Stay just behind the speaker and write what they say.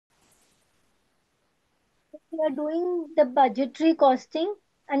We are doing the budgetary costing,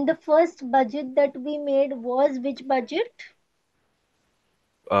 and the first budget that we made was which budget?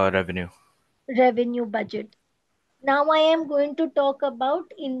 Revenue. Revenue budget. Now I am going to talk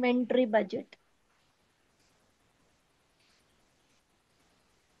about inventory budget.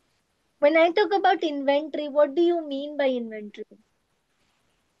 When I talk about inventory, what do you mean by inventory?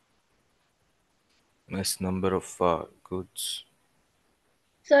 Less number of goods.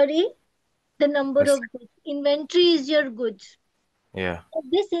 Sorry, the number Less. of goods. Inventory is your goods. Yeah.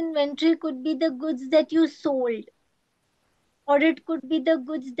 This inventory could be the goods that you sold, or it could be the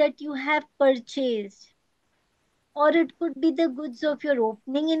goods that you have purchased, or it could be the goods of your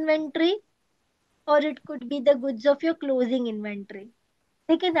opening inventory, or it could be the goods of your closing inventory.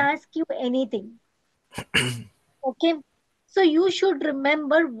 They can ask you anything. Okay. So you should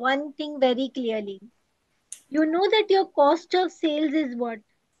remember one thing very clearly. You know that your cost of sales is what?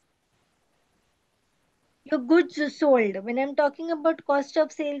 Your goods sold. When I'm talking about cost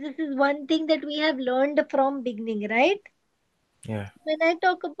of sales, this is one thing that we have learned from beginning, right? Yeah. When I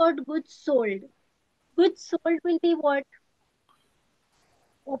talk about goods sold will be what?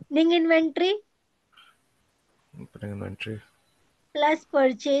 Opening inventory Opening inventory. plus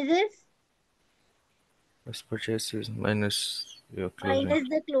purchases Less purchases minus your closing. minus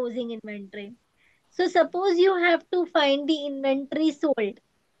the closing inventory. So suppose you have to find the inventory sold.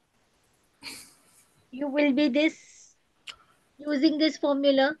 You will be this using this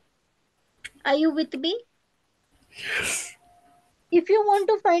formula. Are you with me? If you want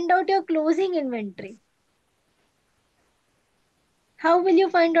to find out your closing inventory, how will you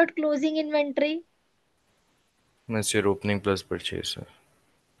find out closing inventory? Minus your opening plus purchase.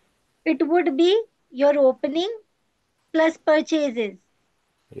 It would be your opening plus purchases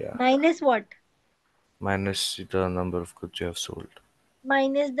Yeah. minus what? Minus the number of goods you have sold.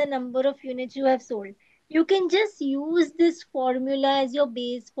 Minus the number of units you have sold. You can just use this formula as your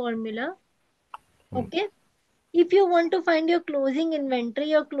base formula. Hmm. Okay. If you want to find your closing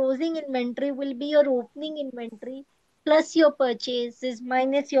inventory will be your opening inventory plus your purchases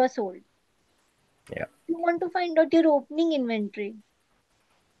minus your sold. Yeah. You want to find out your opening inventory.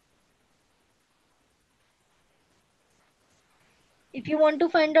 If you want to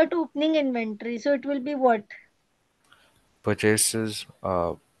find out opening inventory, so it will be what? Purchases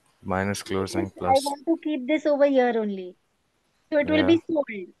minus This, closing I plus. want to keep this over here only. So it will Yeah. be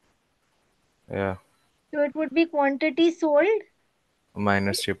sold. Yeah. So it would be quantity sold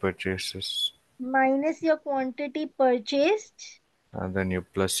Minus your purchases. minus your quantity purchased And then you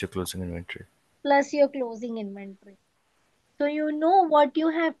plus your closing inventory. plus your closing inventory. So you know what you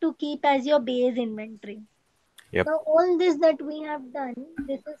have to keep as your base inventory. Yep. Now all this that we have done,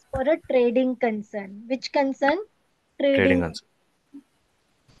 this is for a trading concern. Which concern? Trading Trading. answer.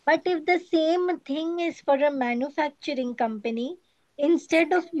 But if the same thing is for a manufacturing company,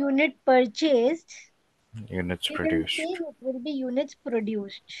 instead of unit purchased, Units we will say produced. it will be units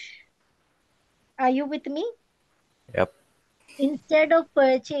produced. Are you with me? Yep. Instead of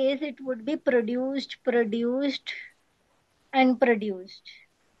purchase, it would be produced, and produced.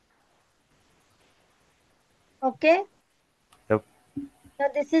 Okay. Yep. Now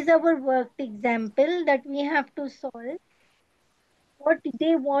this is our worked example that we have to solve. What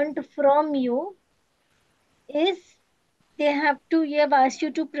they want from you is you have asked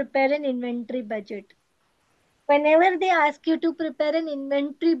you to prepare an inventory budget. Whenever they ask you to prepare an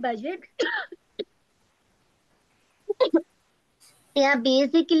inventory budget, they are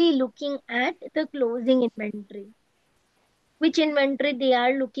basically looking at the closing inventory. Which inventory they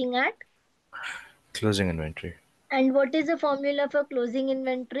are looking at? Closing inventory. And what is the formula for closing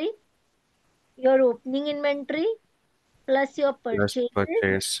inventory? Your opening inventory plus your Plus purchases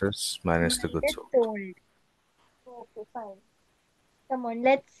purchases minus the goods minus sold. sold. Okay, fine. Come on,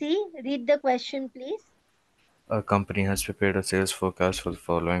 let's see. Read the question, please. A company has prepared a sales forecast for the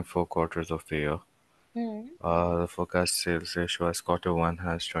following 4 quarters of the year. Hmm. The forecast sales ratio as quarter one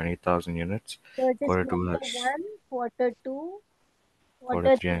has 20,000 units, So it is quarter two quarter has one, quarter two, quarter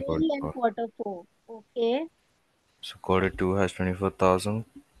quarter three, and quarter three, and four. quarter four. Okay. So quarter two has 24,000,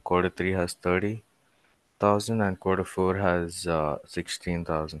 quarter three has 30,000, and quarter four has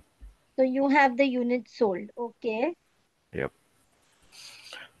 16,000. So you have the units sold. Okay. Yep.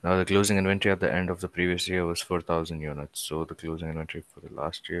 Now the closing inventory at the end of the previous year was 4,000 units. So the closing inventory for the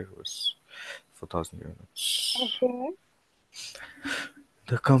last year was 4,000 units. Okay.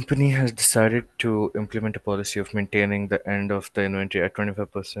 The company has decided to implement a policy of maintaining the end of the inventory at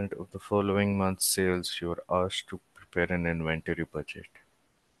 25% of the following month's sales. You are asked to prepare an inventory budget.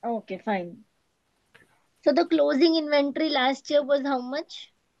 Okay, fine. So the closing inventory last year was how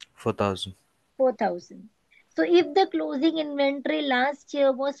much? 4,000. 4,000. So if the closing inventory last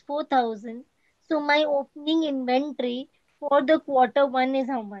year was 4,000, so my opening inventory for the quarter one is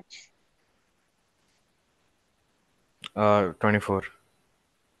how much? 24.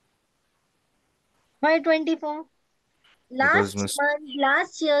 Why 24? Because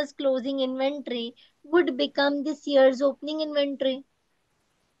Last year's closing inventory would become this year's opening inventory.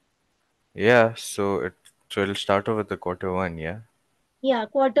 yeah, so it'll start off with the quarter one, yeah? Yeah,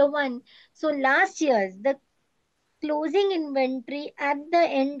 quarter one. So last year's the closing inventory at the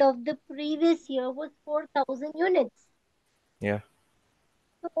end of the previous year was 4,000 units. Yeah.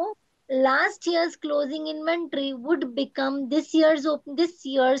 So last year's closing inventory would become this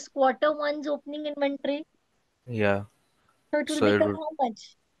year's quarter one's opening inventory. Yeah. So it will So it become would how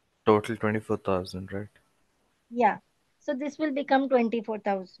much? total 24,000, right? Yeah. So this will become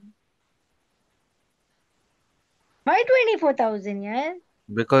 24,000. Why 24,000? Yeah.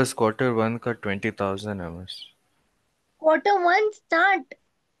 Because quarter one ka 20,000 MS. Quarter one start.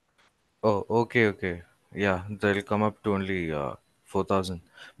 Oh, okay, okay. Yeah, they'll come up to only 4,000.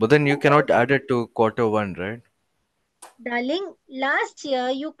 But then you cannot 4,000. add it to quarter one, right? Darling, last year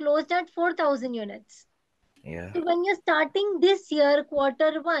you closed at 4,000 units. Yeah, So when you're starting this year,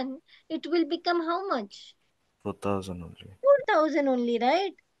 quarter one, it will become how much? 4,000 only. 4,000 only,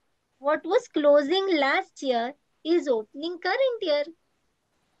 right? What was closing last year is opening current year.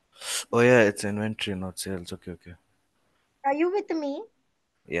 Oh, yeah, it's inventory, not sales. Okay, okay. Are you with me?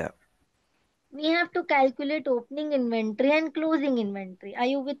 Yeah, We have to calculate opening inventory and closing inventory. Are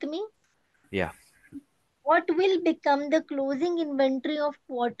you with me? yeah. What will become the closing inventory of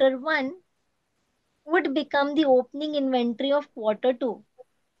quarter one would become the opening inventory of quarter two.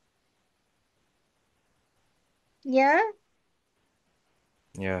 Yeah?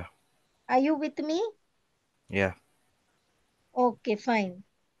 Yeah, Are you with me? yeah. Okay, fine.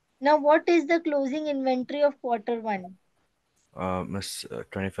 Now, what is the closing inventory of quarter one? Miss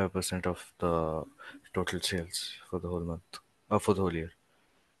 25% of the total sales for the whole month. For the whole year.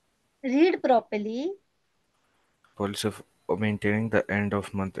 Read properly. Policy of maintaining the end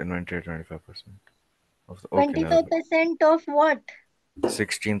of month inventory 25% of the. Okay, never mind. 25% of what?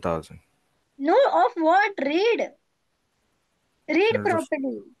 16,000. No, of what? Read. Read Sales of.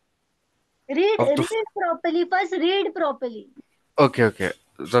 properly. Read, Of the. read properly. First, read properly. Okay, okay.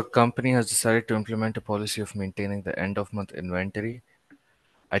 The company has decided to implement a policy of maintaining the end of month inventory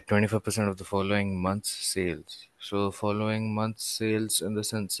at 25% of the following month's sales. So, following month's sales in the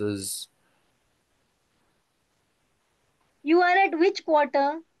sense is You are at which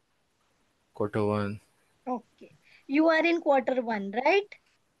quarter? quarter one. Okay. You are in quarter one, right?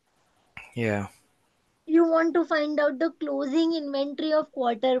 Yeah, You want to find out the closing inventory of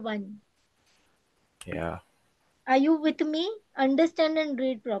quarter one. yeah. Are you with me? Understand and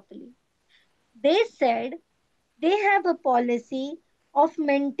read properly. They said they have a policy of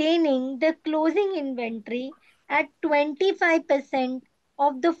maintaining the closing inventory at 25%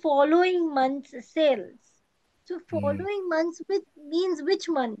 of the following month's sales. So, Mm, following months which means which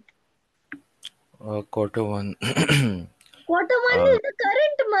month? quarter one. Quarter one uh, is the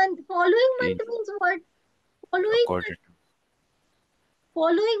current month. Following e- month means what? Following quarter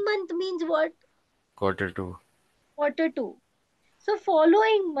following month means what? quarter two. Quarter two. So,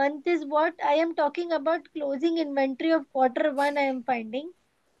 following month is what I am talking about. Closing inventory of quarter one, I am finding.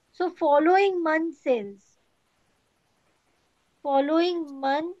 So, following month sales. Following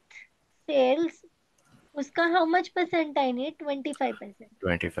month sales, uska how much percent I need? 25%.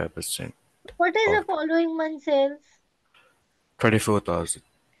 25% What is of the following month sales? 24,000.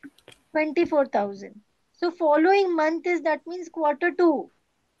 24,000. So, following month is that means quarter two.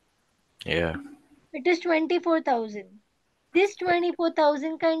 Yeah, It is 24,000. This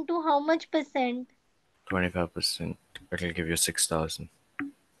 24,000 can to how much percent? 25%. It'll give you 6,000.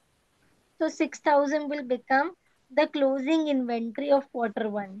 So, 6,000 will become the closing inventory of quarter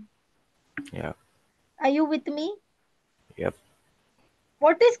one. Yeah, Are you with me? yep.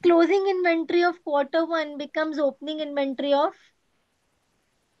 What is closing inventory of quarter one becomes opening inventory of?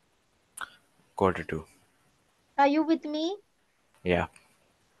 Quarter two. Are you with me? Yeah,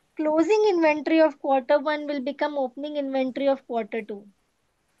 Closing inventory of quarter one will become opening inventory of quarter two.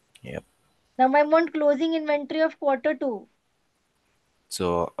 yep. Now I want closing inventory of quarter two.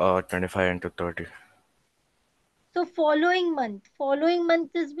 So, 25 into 30. So following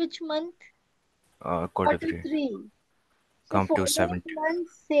month is which month? Quarter Quarter three. three. So Come to following 70 month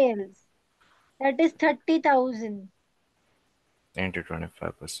sales, that is 30,000. into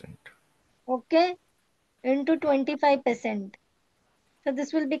 25%. Okay, into 25%. So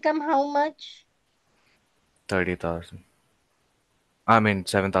this will become how much? 30,000. I mean,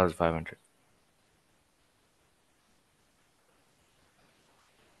 7,500.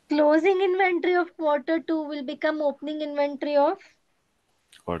 Closing inventory of quarter two will become opening inventory of.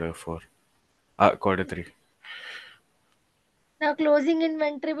 Quarter four. Quarter three. Now, closing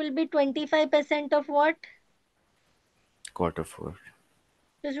inventory will be 25% of what? Quarter four.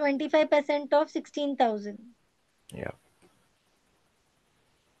 So, 25% of 16,000. Yeah.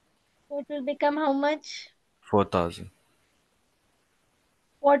 So, it will become how much? 4,000.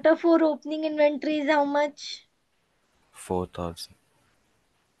 Quarter four opening inventory is how much? 4,000.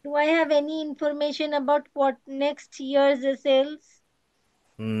 Do I have any information about what next year's sales?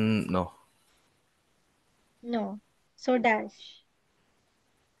 No. No. So, dash.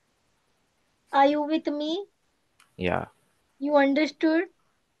 Are you with me? Yeah. You understood?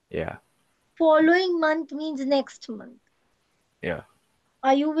 Yeah. Following month means next month. Yeah.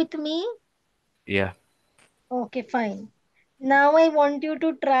 Are you with me? Yeah. Okay, fine. Now I want you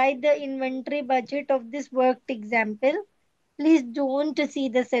to try the inventory budget of this worked example. Please don't see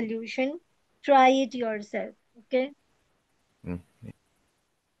the solution. Try it yourself. Okay. Mm.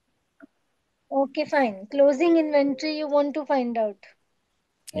 Okay, fine. Closing inventory you want to find out.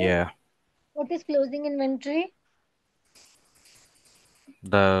 Okay. Yeah. What is closing inventory?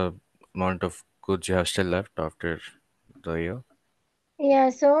 The amount of goods you have still left after the year. Yeah,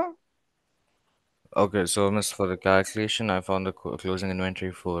 so Okay, so miss, for the calculation, I found the closing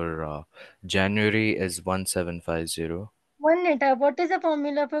inventory for January is 1750. one minute. What is the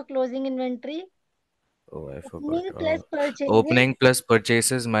formula for closing inventory? Oh, I forgot. Opening plus purchases Opening plus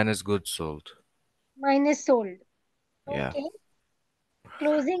purchases minus goods sold. minus sold. Yeah. Okay.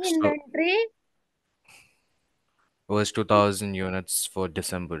 Closing So inventory. was 2000 units for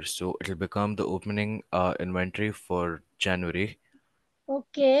December. So it'll become the opening inventory for January.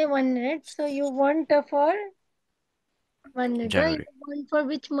 Okay, one minute. So you want for one minute. You January. want for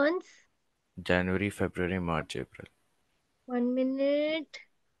which month? January, February, March, April. One minute.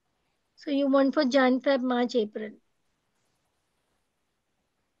 So you want for Jan, Feb, March, April.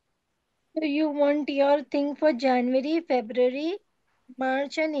 So you want your thing for January, February,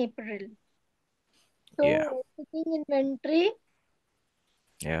 March, and April. Yeah. So opening inventory.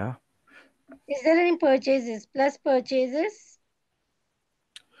 Yeah. Is there any purchases? Plus purchases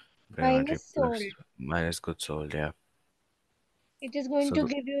Inventory minus sold. plus minus goods sold. Yeah. It is going So to the,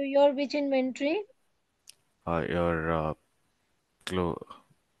 give you your which inventory? your clo-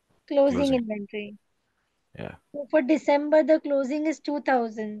 Closing closing. inventory. Yeah. So for December, the closing is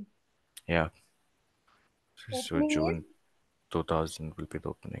 2000. Yeah. So Opening is June 2000 will be the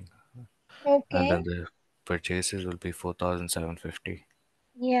opening. And okay. then the purchases will be 4,750.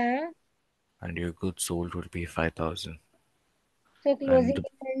 Yeah. And your goods sold will be 5,000. So And closing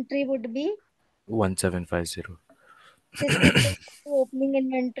inventory would be 1750. this will be opening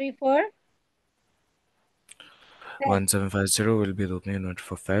inventory for Feb. 1750 will be the opening inventory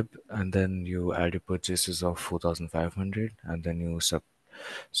for Feb, and then you add your purchases of 4,500, and then you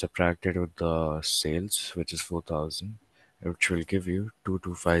subtract it with the sales, which is 4,000, which will give you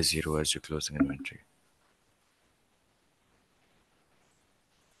 2250 as your closing inventory.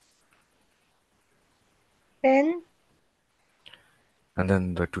 Then And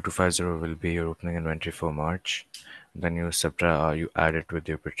then the 2250 will be your opening inventory for March. Then you add it with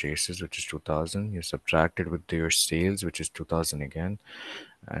your purchases, which is 2,000. You subtract it with your sales, which is 2,000 again,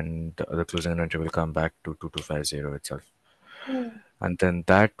 and the closing inventory will come back to 2250 itself. hmm, And then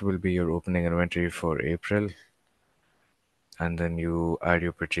that will be your opening inventory for April. And then you add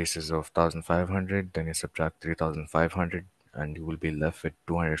your purchases of 1,500. Then you subtract 3,500, and you will be left with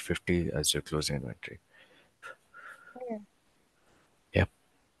 250 as your closing inventory. hmm, Yep.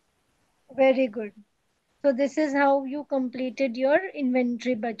 very good. So this is how you completed your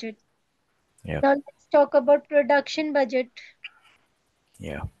inventory budget. Yep. Now let's talk about production budget.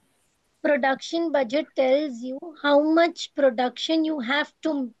 Yeah. Production budget tells you how much production you have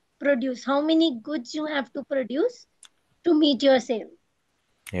to produce, how many goods you have to produce to meet your sale.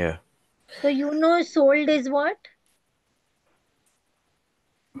 Yeah. So you know sold is what?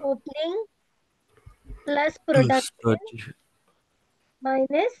 Opening plus Plus production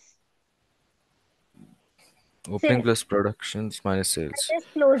minus opening sales plus productions minus sales. minus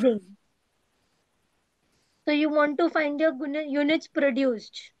closing. So you want to find your units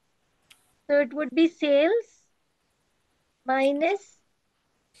produced. So it would be sales minus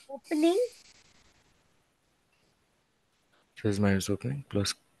opening Sales minus opening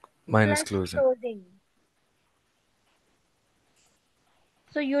plus minus plus closing. closing.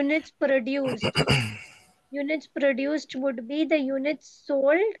 So units produced. Units produced would be the units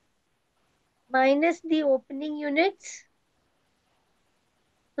sold minus the opening units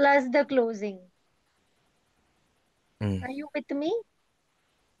plus the closing. Mm. Are you with me?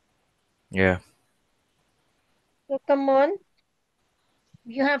 Yeah. So come on,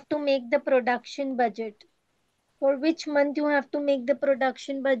 you have to make the production budget. For which month you have to make the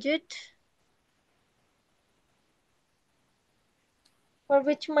production budget? For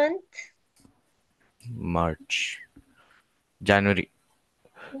which month? March. January.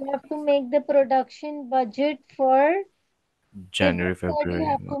 You have to make the production budget for January, February 3rd, you February,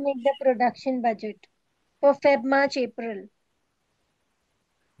 have to make the production budget. For Feb, March, April.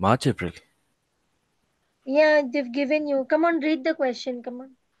 March, April. Yeah, they've given you. Come on, read the question. Come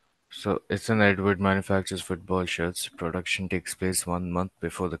on. So it's an Edward manufactures football shirts. Production takes place 1 month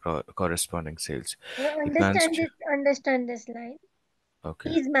before the corresponding sales. Now He plans understand to. this. Understand this line.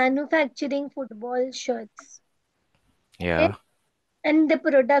 Okay. He's manufacturing football shirts. Okay, Yeah. and the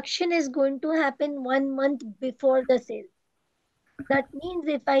production is going to happen 1 month before the sale. That means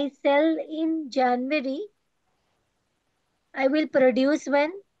if I sell in January, I will produce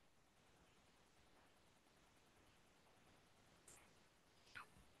when?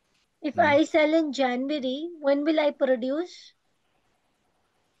 If Hmm. I sell in January, when will I produce?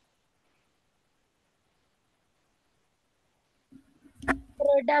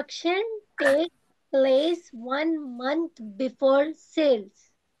 Production takes place 1 month before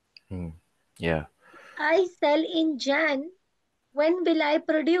sales. Hmm. Yeah. I sell in Jan, when will I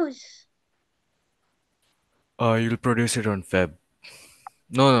produce? You'll produce it on Feb.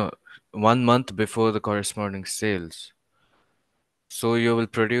 No, no. 1 month before the corresponding sales. So you will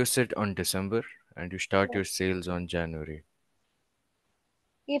produce it on December and you start No. your sales on January.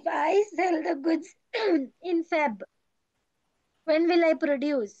 If I sell the goods in Feb, when will I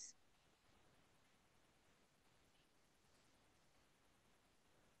produce?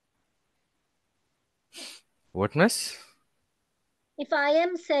 What, miss? If I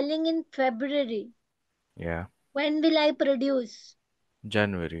am selling in February, Yeah. when will I produce?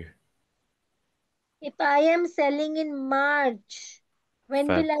 January. If I am selling in March, when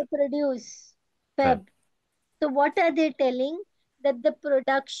Feb. will I produce? Feb. Feb. So, what are they telling? That the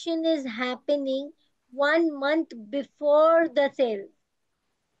production is happening 1 month before the sale.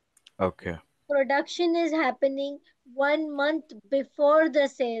 Okay. Production is happening 1 month before the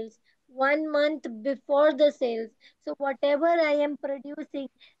sales. 1 month before the sales. So, whatever I am producing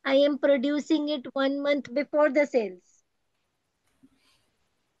it 1 month before the sales.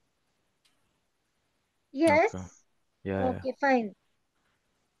 Okay. Yes? Yeah, yeah. Okay, fine.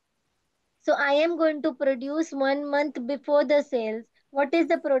 So, I am going to produce 1 month before the sales. What is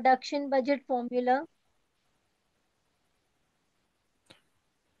the production budget formula?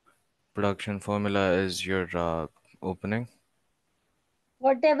 Production formula is your opening.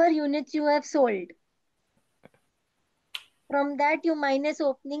 Whatever units you have sold. From that, you minus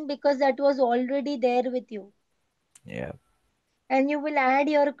opening because that was already there with you. Yeah. And you will add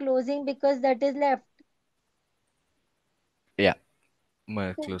your closing because that is left. Yeah.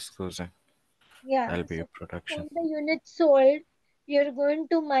 My So, closing. yeah. That'll be your So, production. from the units sold, you're going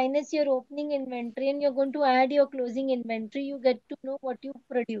to minus your opening inventory and you're going to add your closing inventory. You get to know what you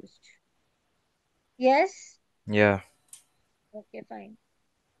produced. Yes? Yeah. Okay, fine.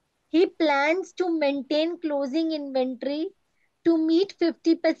 He plans to maintain closing inventory to meet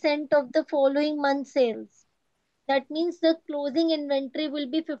 50% of the following month sales. That means the closing inventory will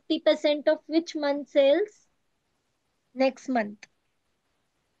be 50% of which month sales? Next month.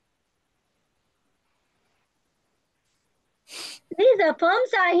 Please affirm,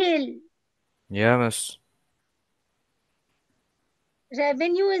 Sahil. Yeah, miss.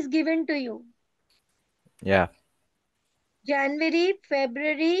 Revenue is given to you. Yeah. January,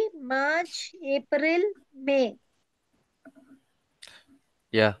 February, March, April, May.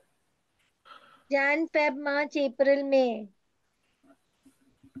 Yeah. Jan, Feb, March, April, May.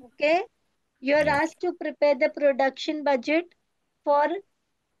 Okay. You are Yeah. asked to prepare the production budget for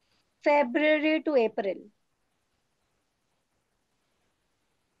February to April.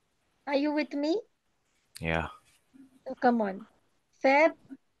 Are you with me? Yeah. So come on. Feb,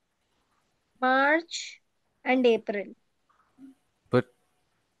 March, and April. But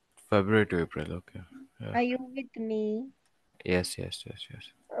February to April. Okay. Yeah. Are you with me? Yes, yes, yes,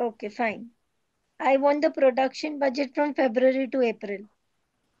 yes. Okay, fine. I want the production budget from February to April.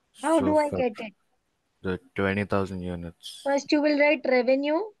 How So do I Feb, get it? the 20,000 units. First, you will write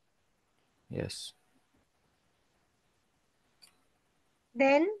revenue, Yes.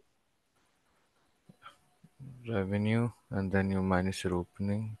 then Revenue and then you minus your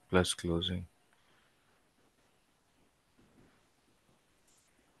opening plus closing.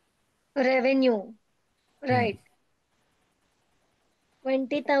 revenue. Hmm. Right.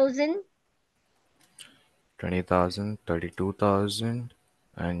 20,000. 20,000, 32,000.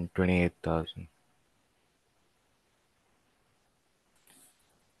 and 28,000.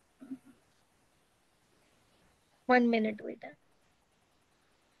 1 minute, wait.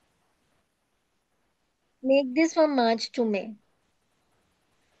 Make this from March to May.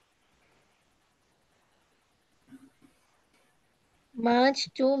 March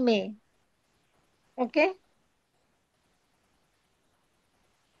to May. Okay?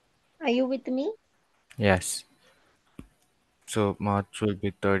 Are you with me? Yes. So March will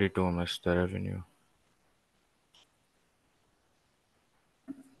be 32, miss, the revenue.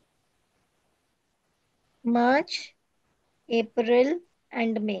 March, April,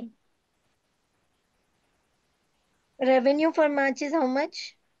 and May. Revenue for March is how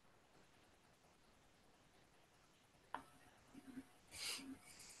much?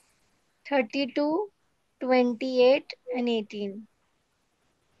 32, 28, and 18.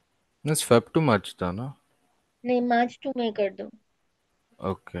 Miss, Feb to March था ना? नहीं, March to May कर दो.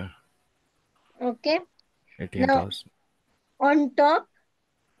 Okay. Okay? Now, 18,000. on top,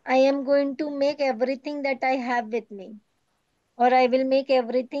 I am going to make everything that I have with me, or I will make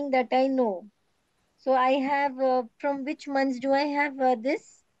everything that I know. So I have, from which months do I have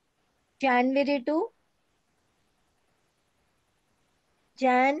this? January to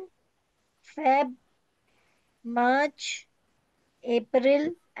Jan, Feb, March,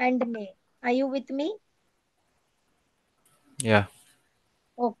 April, and May. Are you with me? Yeah.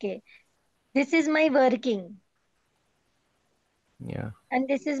 Okay. This is my working, Yeah. and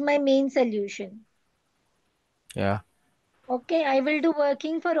this is my main solution. Yeah. Okay, I will do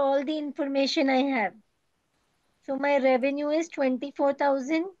working for all the information I have. So my revenue is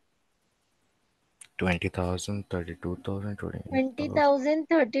 24,000, 20,000, 32,000, 28,000, 20,000,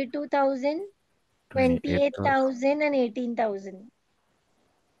 32,000, 28,000. 28,000, and 18,000.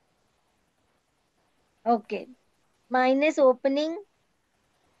 Okay. Minus opening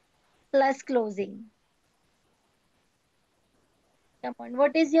plus closing. Come on.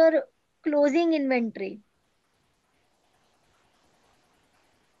 What is your closing inventory?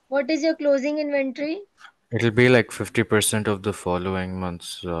 What is your closing inventory? It'll be like 50% of the following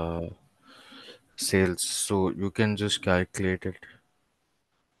month's sales. So you can just calculate it.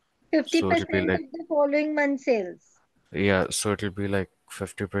 So it'll be 50% like, of the following month sales. yeah, so it'll be like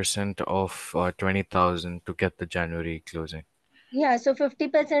 50% of 20,000 to get the January closing. Yeah, so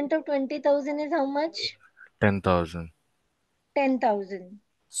 50% of 20,000 is how much? 10,000. 10,000.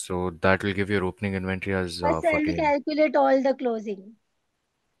 So that will give your opening inventory as First, I'll 14. calculate all the closing.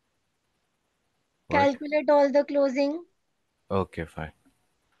 What? Calculate all the closing. Okay, fine.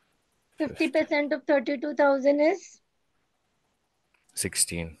 50. 50% of 32,000 is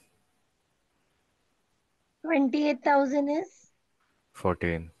 16. 28,000 is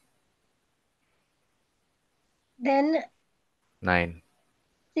 14. then 9.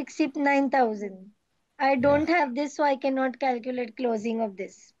 69,000. I Yeah. don't have this, so I cannot calculate closing of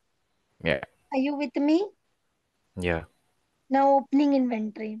this. Yeah. Are you with me? Yeah. Now, opening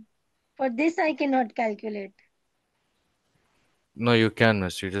inventory. For this, I cannot calculate. No, you can,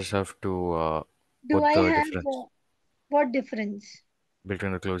 miss. You just have to Do put I the have difference what difference?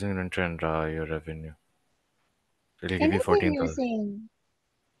 between the closing inventory and your revenue. It'll give you Anything you're 14,000. saying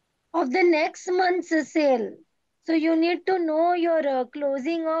of the next month's sale. So you need to know your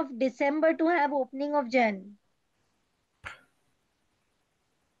closing of December to have opening of Jan.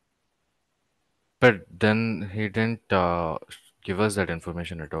 But then he didn't give us that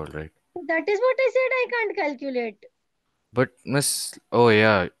information at all, right? So that is what I said I can't calculate. But miss, oh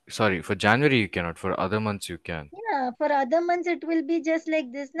yeah, sorry. For January you cannot. For other months you can. Yeah, for other months it will be just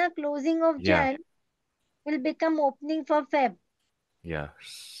like this. Na closing of Yeah. Jan will become opening for Feb. Yeah.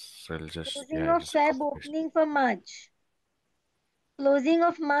 So it'll just, Closing yeah, of just Feb copy paste. opening for March. Closing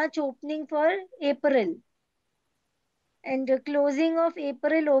of March opening for April. And closing of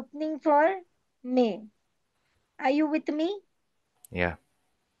April opening for May. Are you with me? Yeah.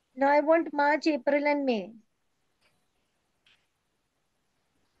 Now I want March, April, and May.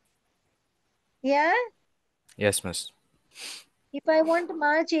 Yeah? Yes, miss. If I want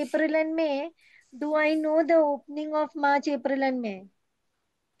March, April, and May, do I know the opening of March, April, and May?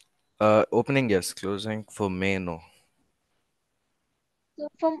 Opening, yes. Closing for May, no. So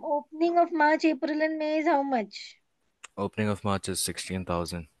from opening of March, April, and May is how much? Opening of March is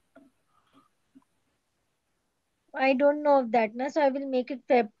 16,000. I don't know of that, na? So I will make it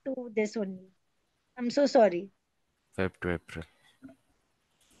Feb to this only. I'm so sorry. Feb to April.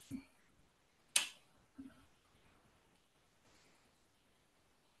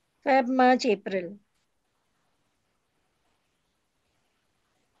 Feb, March, April.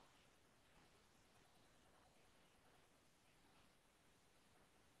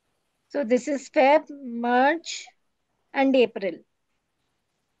 So this is Feb, March, and April.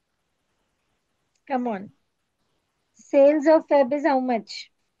 Come on. Sales of Feb is how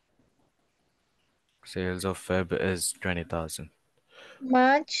much? Sales of Feb is 20,000.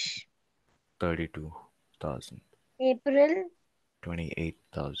 March, 32,000. April,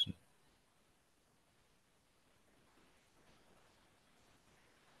 28,000.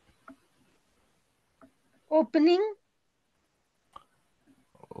 opening.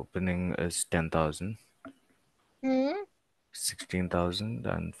 Opening is 10,000. Hmm. 16,000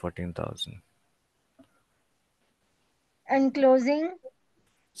 and 14,000. And closing.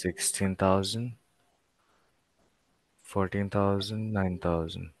 16,000, 14,000,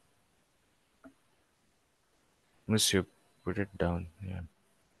 9,000. Miss, you put it down. Yeah.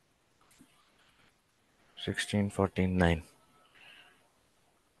 16, 14, 9.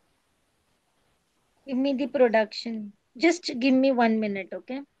 Give me the production. Just give me 1 minute,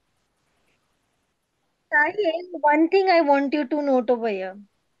 okay? Sahil, one thing I want you to note over here.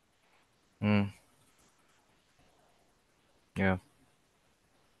 Hmm. Yeah.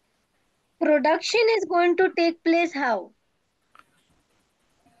 Production is going to take place how?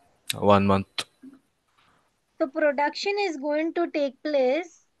 1 month. So production is going to take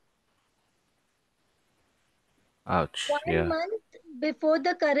place Ouch. one Yeah. month before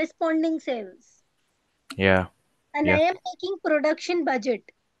the corresponding sales. Yeah. And I Yeah. am taking production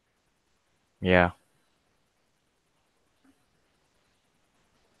budget. Yeah.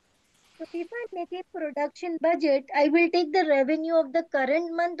 So if I make a production budget, I will take the revenue of the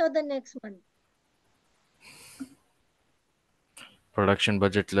current month or the next month. Production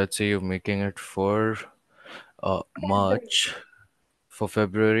budget, let's say you're making it for February. March. For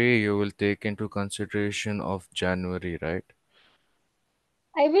February, you will take into consideration of January, right?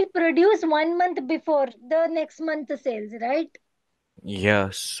 I will produce 1 month before the next month sales, right? Yeah.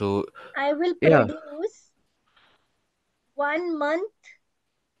 So, I will yeah. produce 1 month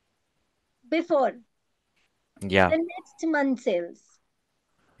before Yeah. the next month sales.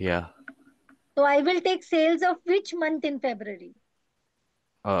 Yeah. So I will take sales of which month in February?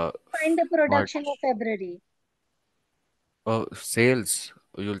 Find the production of March. February. Sales.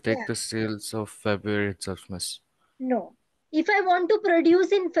 You'll take Yeah, the sales of February itself, miss. no. If I want to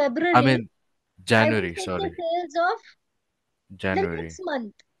produce in I February, mean, I will January, take the sorry. sales of the January. next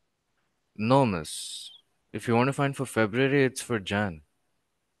month. No, miss. If you want to find for February, it's for Jan.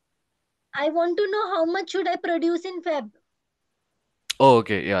 I want to know how much should I produce in Feb. Oh,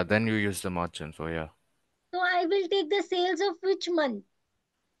 okay. Yeah, then you use the March info. Yeah. So I will take the sales of which month?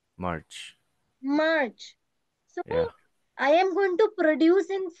 March. March. So Yeah. I am going to produce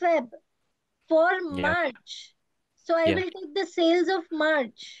in Feb for Yeah. March. So I Yeah. will take the sales of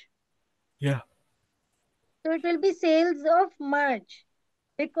March. Yeah. So it will be sales of March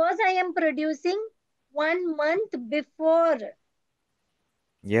because I am producing 1 month before.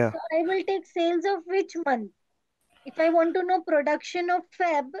 Yeah. So I will take sales of which month? If I want to know production of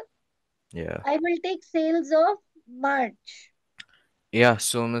Feb, Yeah. I will take sales of March. Yeah.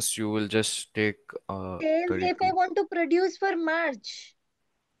 So, miss, you will just take Sales if I 32. want to produce for March,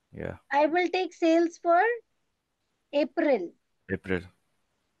 Yeah. I will take sales for April. April.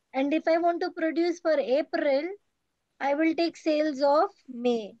 And if I want to produce for April, I will take sales of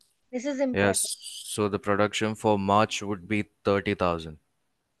May. This is important. Yes. So the production for March would be 30,000.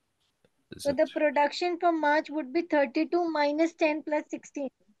 Is So the it? production for March would be 32 minus 10 plus 16.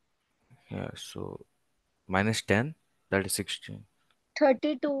 Yeah. So minus 10, that is 16.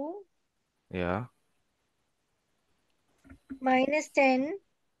 32 Yeah. minus 10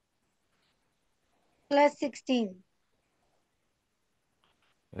 plus 16.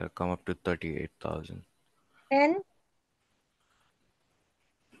 Yeah. Come up to 38,000. Then,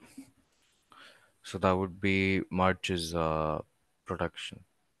 So that would be March's production.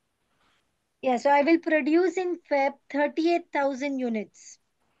 yeah, so I will produce in Feb 38,000 units.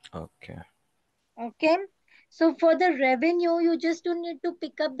 Okay. Okay. So for the revenue, you just don't need to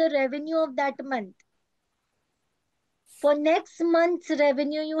pick up the revenue of that month. For next month's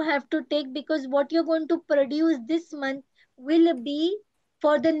revenue, you have to take because what you're going to produce this month will be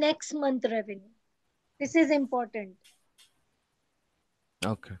for the next month revenue. This is important.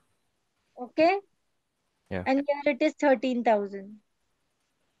 Okay. Okay. Yeah. And here it is 13,000.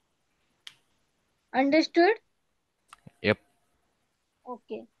 Understood? Yep.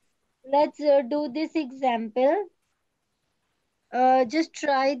 Okay. Let's do this example. Just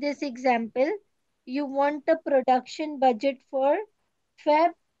try this example. You want a production budget for Feb,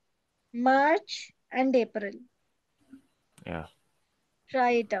 March, and April. Yeah.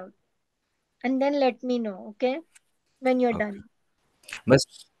 Try it out. And then let me know, okay? When you're Okay. done. Miss.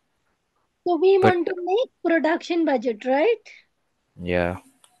 So we But want to make production budget, right? yeah,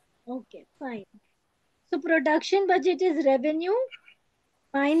 Okay, fine. So production budget is revenue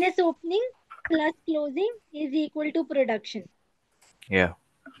minus opening plus closing is equal to production. yeah.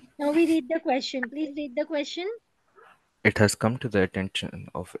 Now we read the question. Please read the question. It has come to the attention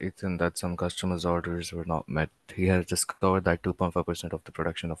of Ethan that some customers' orders were not met. He has discovered that 2.5% of the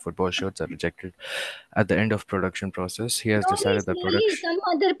production of football shirts are rejected at the end of production process. He has Slowly, decided that slowly. production. Some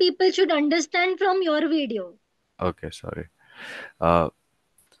other people should understand from your video. Okay, sorry. Uh,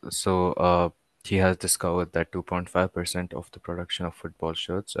 so he has discovered that 2.5% of the production of football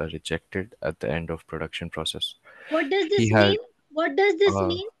shirts are rejected at the end of production process. What does He this has mean? What does this uh,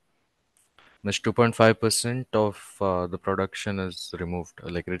 mean? Means 2.5% of the production is removed,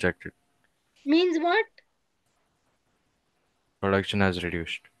 like rejected. Means what? Production has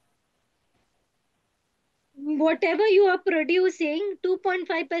reduced. Whatever you are producing,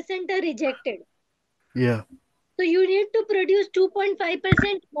 2.5% are rejected. Yeah. So you need to produce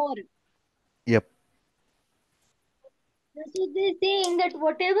 2.5% more. Yep. So they're saying that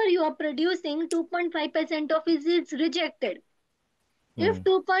whatever you are producing, 2.5% of is rejected. Hmm. If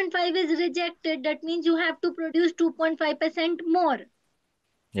 2.5 is rejected, that means you have to produce 2.5% more.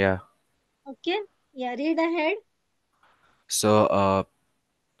 Yeah. Okay? Yeah, read ahead. So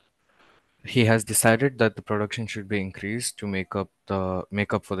he has decided that the production should be increased to make up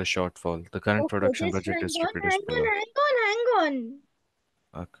for the shortfall. The current Okay, production just budget hang is on, hang reduced on, below. hang on, hang on.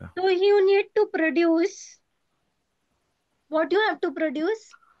 Okay. So you need to produce what you have to produce.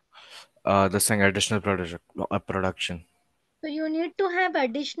 The saying additional production. So you need to have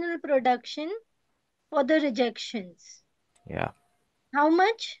additional production for the rejections. Yeah. How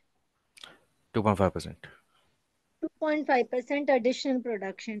much? 2.5%. 2.5% additional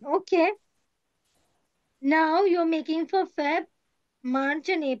production. Okay. Now you're making for Feb, March,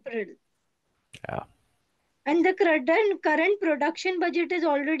 and April. Yeah. And the current production budget is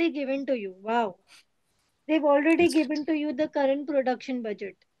already given to you. Wow. They've already It's given to you the current production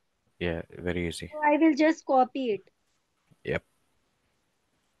budget. yeah, very easy. So I will just copy it. Yep.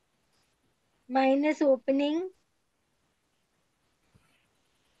 Minus opening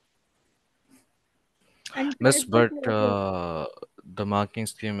and Miss, plus the but closing. the marking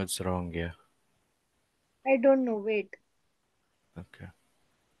scheme is wrong. Yeah. I don't know. Wait. Okay.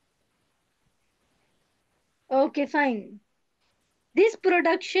 Okay, fine. This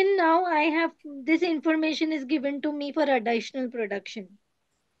production now I have this information is given to me for additional production.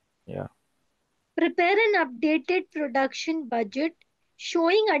 Yeah. Prepare an updated production budget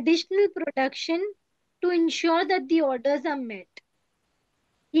showing additional production to ensure that the orders are met.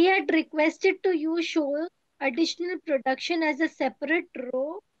 He had requested to you show additional production as a separate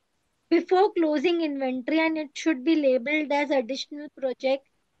row before closing inventory and it should be labeled as additional project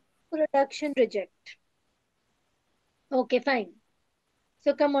production reject. Okay, fine.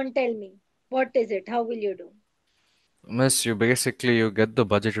 So come on, tell me. What is it? How will you do? Miss, you get the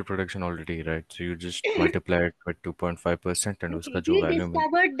budgeted production already, right? So you just multiply it by 2.5% and उसका Okay, जो we value मिलता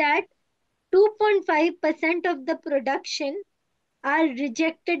discovered that 2.5% of the production are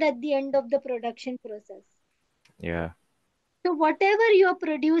rejected at the end of the production process. है. Yeah. So whatever you are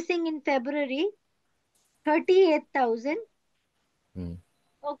producing in February, 38,000, Hmm.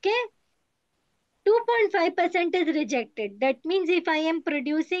 okay, 2.5% is rejected. That means if I am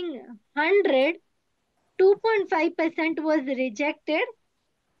producing 100, 2.5% was rejected.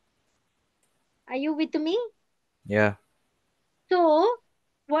 Are you with me? Yeah. So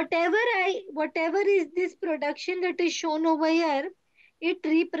whatever is this production that is shown over here, it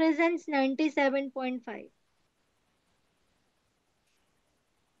represents 97.5.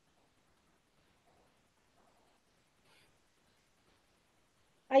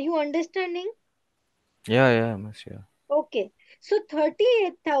 Are you understanding? Yeah, yeah, Miss, yeah. Okay. So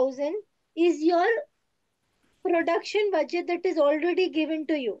 38,000 is your production budget that is already given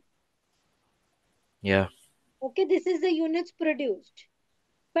to you. Yeah. Okay, this is the units produced.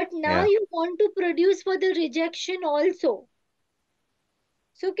 But now Yeah. you want to produce for the rejection also.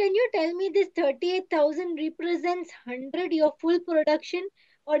 So can you tell me this 38,000 represents 100 your full production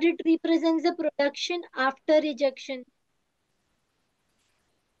or it represents the production after rejection?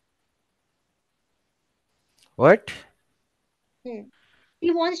 What? Hmm.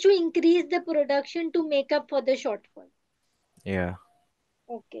 He wants to increase the production to make up for the shortfall. Yeah.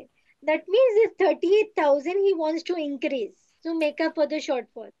 Okay. That means this 38,000 he wants to increase to make up for the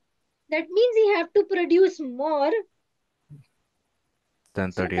shortfall. That means he have to produce more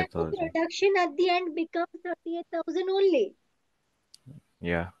Then so that the 38,000. production at the end becomes 38,000 only.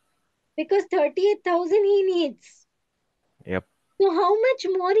 Yeah. Because 38,000 he needs. Yep. So how much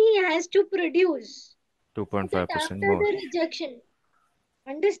more he has to produce so that 2.5% after more. the rejection,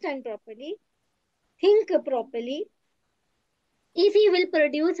 understand properly, think properly. If he will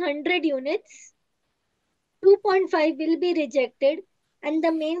produce 100 units, 2.5 will be rejected and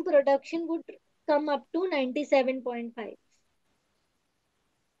the main production would come up to 97.5.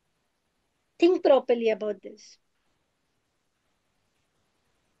 Think properly about this.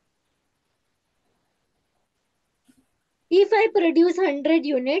 If I produce 100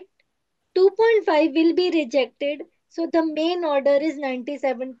 unit, 2.5 will be rejected. So the main order is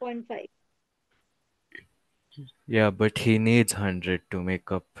 97.5. Yeah, but he needs 100 to make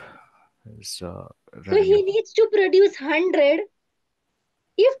up his So revenue. he needs to produce 100.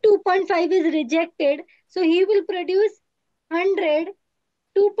 If 2.5 is rejected, so he will produce 100.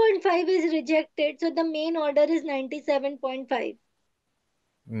 2.5 is rejected. So the main order is 97.5.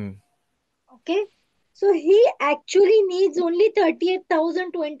 Mm. Okay. So he actually needs only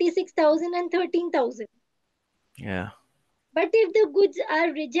 38,000, 26,000, and 13,000. Yeah. But if the goods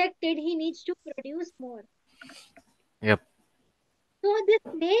are rejected, he needs to produce more. Yep. So this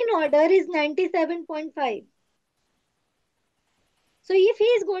main order is 97.5. So if he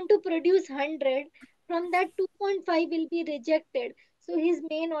is going to produce 100, from that 2.5 will be rejected. So his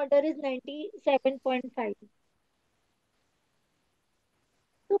main order is 97.5.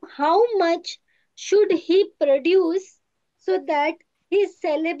 So how much should he produce so that his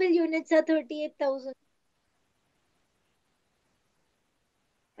sellable units are 38,000?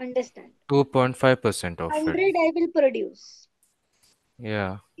 Understand. 2.5% of it. 100 I will produce.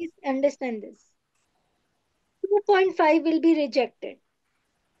 Yeah. Please understand this. 2.5 will be rejected.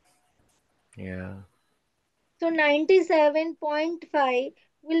 Yeah. So 97.5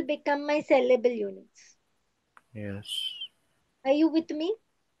 will become my sellable units. Yes. Are you with me?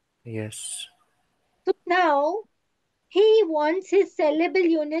 Yes. So now he wants his sellable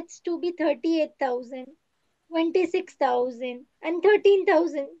units to be 38,000, 26,000, and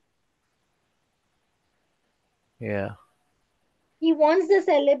 13,000. Yeah. He wants the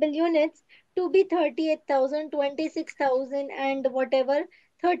sellable units to be 38,000, 26,000, and whatever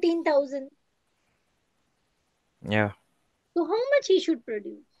 13,000. Yeah. So how much he should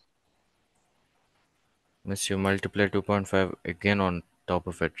produce? Miss, you multiply 2.5 again on top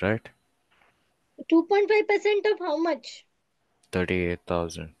of it, right? 2.5% of how much?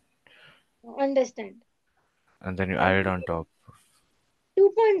 38,000. Understand. And then you add it on 90 top.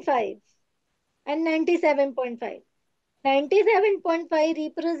 2.5 and 97.5. 97.5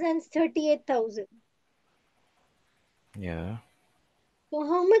 represents 38,000. Yeah. So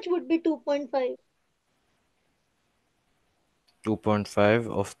how much would be 2.5? 2.5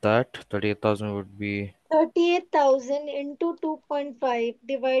 of that, 38,000 would be. 38,000 into 2.5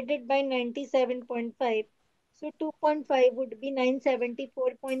 divided by 97.5. So 2.5 would be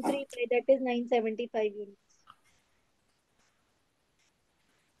 974.35. That is 975 units.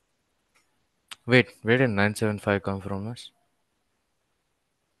 Wait, where did 975 come from, Miss?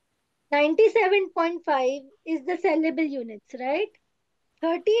 97.5 is the sellable units, right?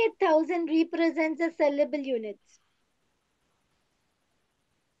 38,000 represents the sellable units.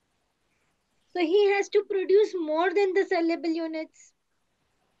 So he has to produce more than the sellable units.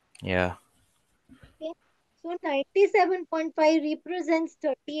 Yeah. Okay. So 97.5 represents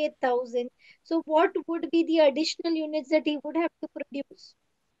 38,000. So what would be the additional units that he would have to produce?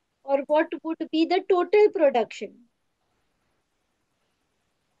 Or what would be the total production?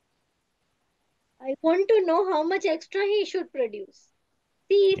 I want to know how much extra he should produce.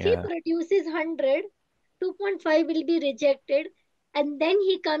 See, if he Yeah. produces 100, 2.5 will be rejected, and then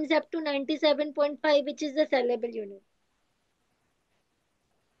he comes up to 97.5, which is the sellable unit.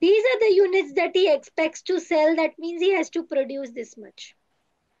 These are the units that he expects to sell. That means he has to produce this much.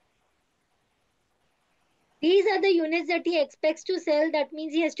 These are the units that he expects to sell. That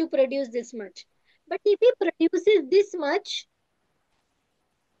means he has to produce this much. But if he produces this much,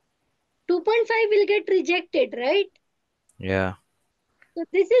 2.5 will get rejected, right? Yeah. So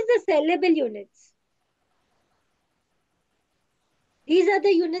this is the sellable units. These are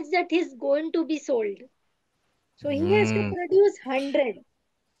the units that is going to be sold. So he has to Mm. produce 100.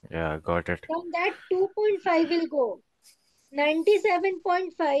 Yeah, got it. From that, 2.5 will go.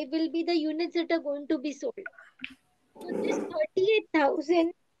 97.5 will be the units that are going to be sold. So this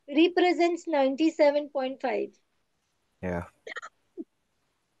 38,000 represents 97.5. Yeah.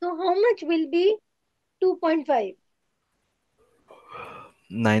 So how much will be 2.5?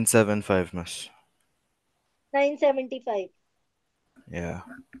 975, Miss. 975. Yeah.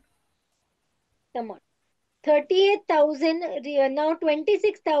 Come on. 38,000, now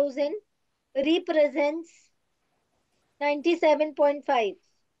 26,000 represents 97.5.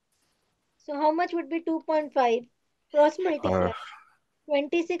 So how much would be 2.5? Cross multiply. Uh,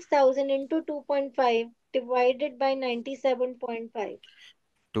 26,000 into 2.5 divided by 97.5.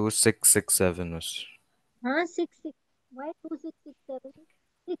 2667 was Huh? 6 6. Why 2667?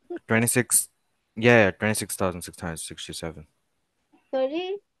 666. 26. Yeah, yeah, 26,667.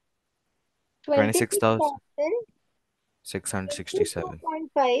 Sorry. 26,667. 26,000 into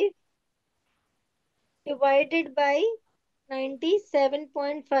 2.5 divided by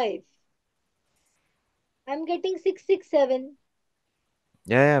 97.5. I'm getting 667.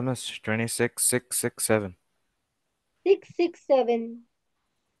 Yeah, yeah, miss. 26,667. 667.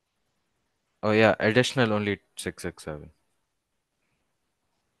 Oh, yeah, additional only 667.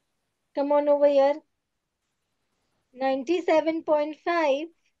 Come on over here. 97.5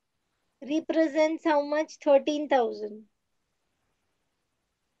 represents how much? 13,000.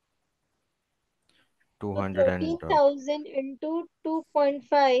 So 200 and 13,000 into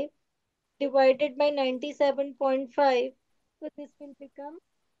 2.5 divided by 97.5. So this will become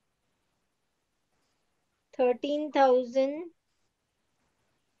 13,000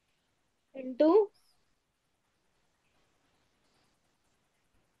 into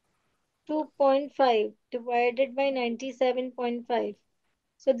 2.5 divided by 97.5.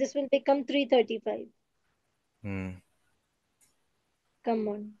 So this will become 335. hmm, Come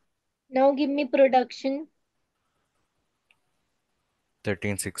on. Now give me production.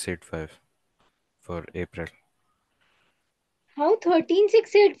 13,685 for April. How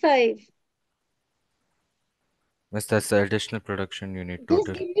 13,685? Miss, that's the additional production you need Just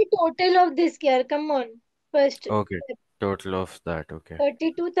total. give me total of this here. Come on. First, Okay, total of that, okay.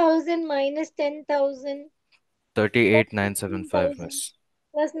 32,000 minus 10,000 plus 38,975, 15,000 miss.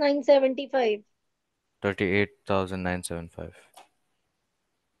 plus 975 38,975.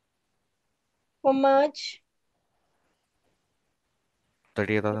 for March.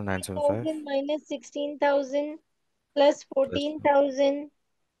 38,975 50,000 minus 16,000 plus plus 14,000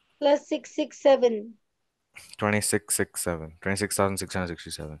 plus 667. 2667.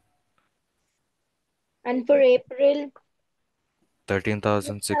 26,667. And for April,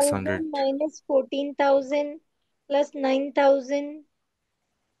 13,600. 8,000 minus 14,000 plus 9,000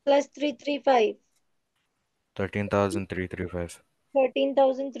 plus 335. 13,335.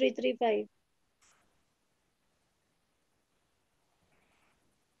 13,335.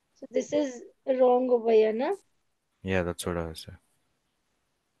 So this is wrong over here, na? Yeah, that's what I was saying.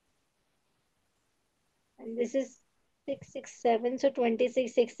 And this is 667, so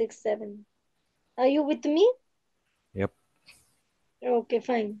 26,667. Are you with me? Yep. Okay,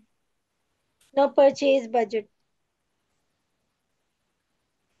 fine. Now purchase budget.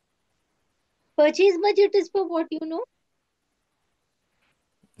 Purchase budget is for what, you know?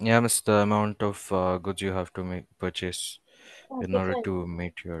 Yeah, miss, the amount of goods you have to make purchase in Okay, order fine. to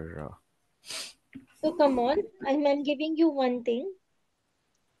meet your. So come on, I'm giving you one thing.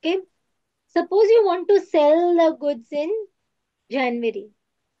 Okay. Suppose you want to sell the goods in January.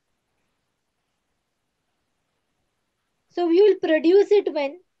 So you will produce it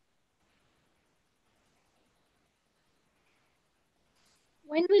when?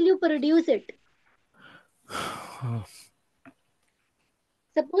 When will you produce it?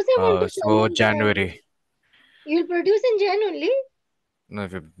 Suppose I want to sell So in Jan. January. You'll produce in Jan only. No,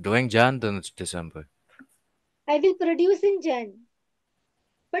 if you're doing Jan, then it's December. I will produce in Jan.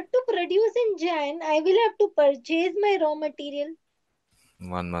 But to produce in Jan, I will have to purchase my raw material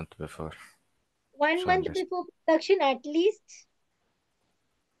 1 month before. one So I'm month just. before production at least.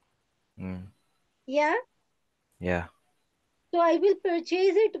 Mm, Yeah. yeah. So I will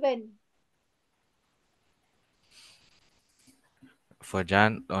purchase it when? For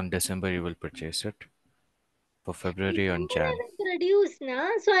Jan, on December, you will purchase it. For February, on December I Jan. will produce na.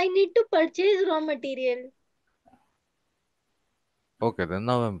 So I need to purchase raw material. Okay, then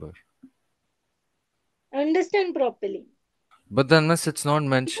November. Understand properly. But then, miss, it's not If I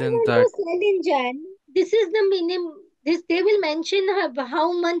mentioned want that. to sell in Jan, this is the minimum. This they will mention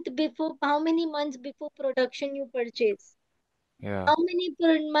how month before, how many months before production you purchase, Yeah, how many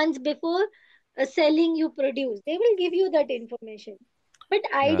months before selling you produce. They will give you that information. But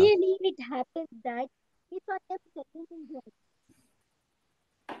yeah, ideally, it happens that if I am selling in Jan,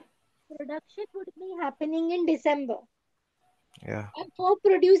 production would be happening in December. yeah. And for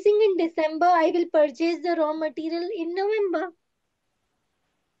producing in December, I will purchase the raw material in November.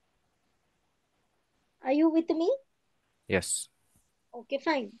 Are you with me? Yes. Okay,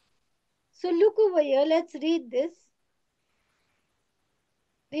 fine. So look over here. Let's read this.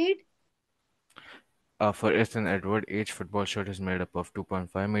 Read. For Ethan Edward, each football shirt is made up of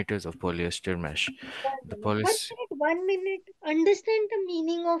 2.5 meters of polyester mesh. One The minute. One policy, minute. 1 minute. Understand the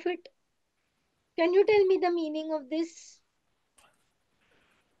meaning of it. Can you tell me the meaning of this?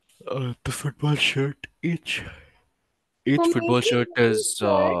 the football shirt, each For football making shirt one is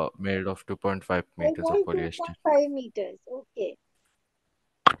shirt, made of 2.5 I meters of want polyester. 2.5 meters. Okay.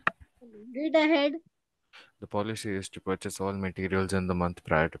 Read ahead. The policy is to purchase all materials in the month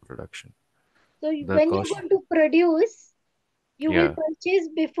prior to production. So The when you're cost, going to produce, you will yeah, purchase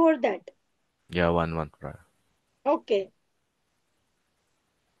before that. yeah, 1 month prior. Okay.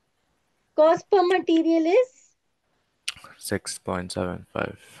 Cost per material is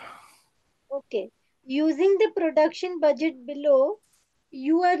 6.75. okay. Using the production budget below,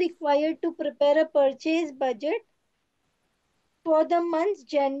 you are required to prepare a purchase budget for the months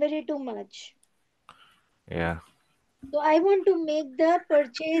January to March. Yeah, So I want to make the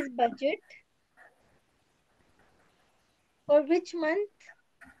purchase budget for which month?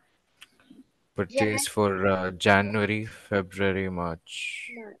 Jan, purchase for January, February,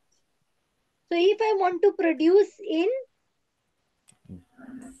 March. March. So if I want to produce in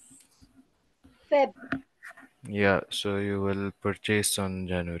Feb, Yeah, so you will purchase on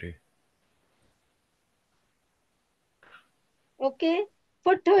January. okay,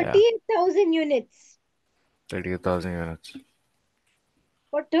 for Yeah, 38,000 units. 30,000 units.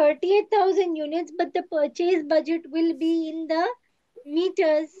 For 38,000 units, but the purchase budget will be in the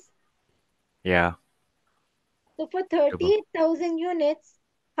meters. Yeah, So for two, 38,000 units,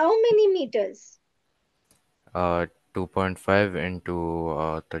 how many meters? uh, 2.5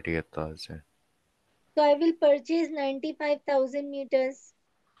 into 38,000. So I will purchase 95,000 meters.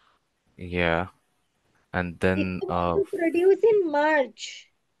 Yeah, and If then I want to produce in March,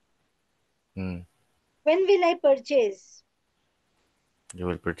 hmm, when will I purchase? you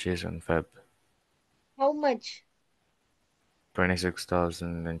will purchase on Feb. How much?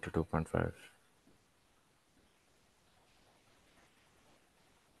 26,000 into 2.5.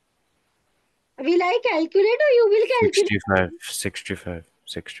 Will I calculate or you will calculate? 65, 65,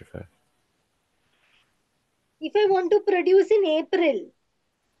 65. If I want to produce in April,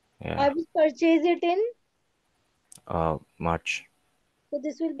 Yeah, I will purchase it in. March. So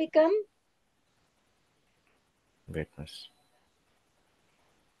this will become Wait, miss.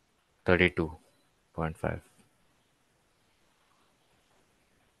 32.5.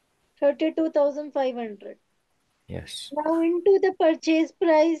 32,500. Yes. Now into the purchase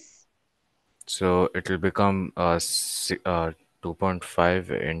price. So it will become 2.5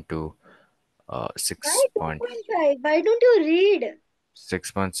 into Why 2.5? Why don't you read?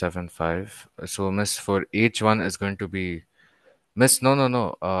 6.75. So, miss, for each one is going to be miss. No, no,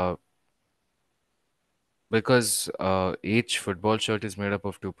 no. Because each football shirt is made up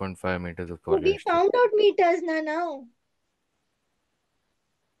of 2.5 meters of So we polyester. found out meters now.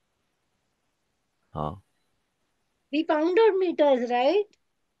 Huh? We found out meters, right?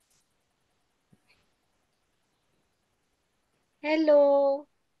 Hello.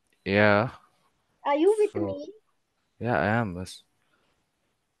 Yeah. Are you with So me? yeah, I am, miss.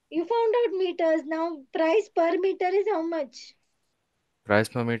 You found out meters. Now price per meter is how much? Price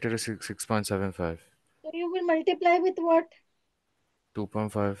per meter is 6.75. So you will multiply with what?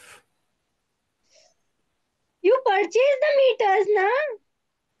 2.5. You purchase the meters, na?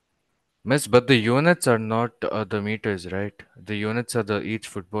 Miss, but the units are not the meters, right? The units are the each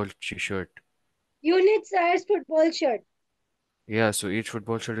football shirt. Units as football shirt. Yeah, so each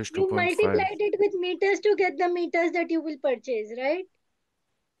football shirt is You 2.5. multiplied it with meters to get the meters that you will purchase, right?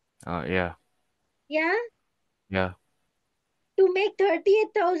 Yeah, Yeah? yeah. To make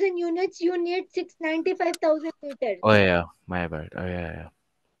 38,000 units, you need 695,000 meters. Oh yeah, my bad. Oh yeah, yeah.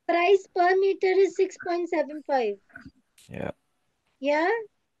 Price per meter is 6.75. Yeah. Yeah?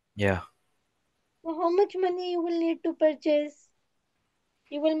 Yeah. So how much money you will need to purchase?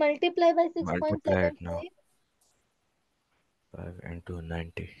 You will multiply by Multiply it now. 6.75. 5 into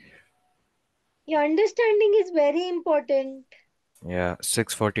 90. Your understanding is very important. Yeah,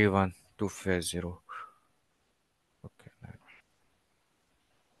 641, 250. Okay.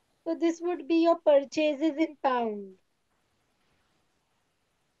 So this would be your purchases in pound.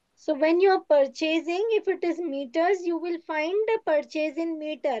 So when you are purchasing, if it is meters, you will find the purchase in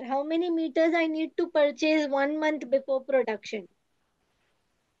meter. How many meters I need to purchase 1 month before production?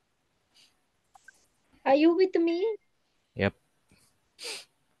 Are you with me? Yep.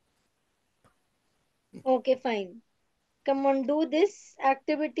 Okay, fine. Come on, do this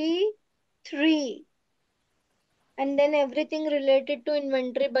activity 3. And then everything related to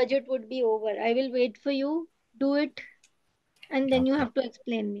inventory budget would be over. I will wait for you. Do it and then you Okay. have to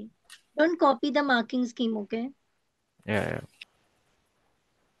explain me. Don't copy the marking scheme, okay? Yeah, yeah.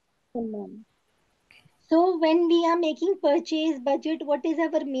 Come on. So when we are making purchase budget, what is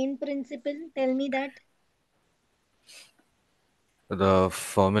our main principle? Tell me that. The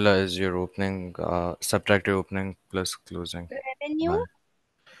formula is your opening, subtract your opening plus closing. Revenue,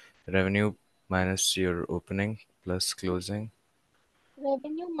 My revenue minus your opening plus closing.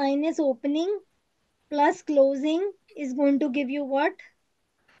 revenue minus opening plus closing is going to give you what?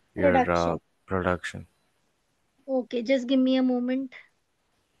 Your Production. production. Okay, just give me a moment.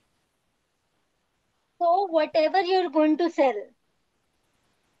 So whatever you're going to sell,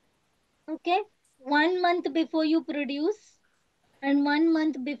 okay, 1 month before you produce and 1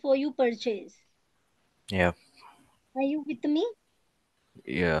 month before you purchase. Yeah, Are you with me?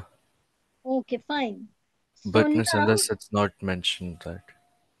 yeah. Okay, fine. So But miss, now, unless it's not mentioned that.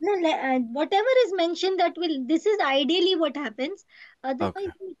 no, whatever is mentioned, that will, this is ideally what happens. Okay.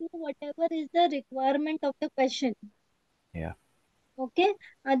 Otherwise, we do whatever is the requirement of the question. Yeah. Okay.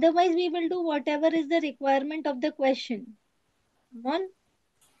 Otherwise, we will do whatever is the requirement of the question. Come on.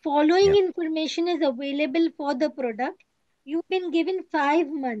 Following Yeah. information is available for the product. You've been given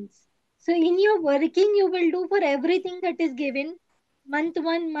 5 months. So in your working, you will do for everything that is given. Month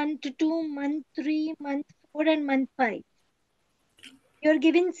 1, month 2, month 3, month 4, and month 5. You're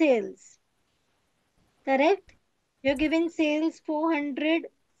given sales, correct? You're given sales 400,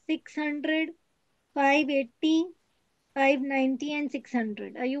 600, 580, 590, and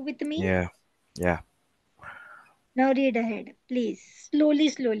 600. Are you with me? Yeah. Yeah. Now read ahead, please. Slowly,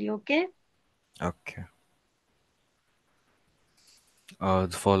 slowly, okay? Okay.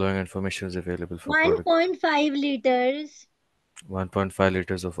 The following information is available for product. 1.5 liters. 1.5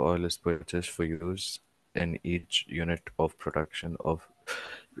 liters of oil is purchased for use in each unit of production of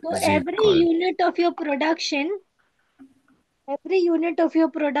So Z coil. every unit of your production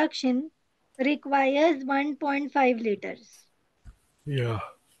requires 1.5 liters. Yeah.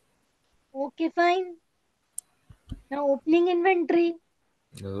 Okay, fine. Now opening inventory.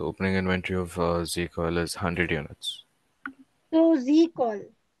 The opening inventory of Z coil is 100 units. So Z call.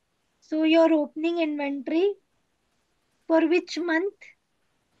 So your opening inventory for which month?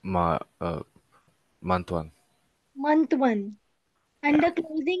 Ma, month one. Month 1. And Yeah. the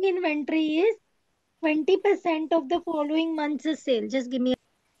closing inventory is 20% of the following month's sale. Just give me.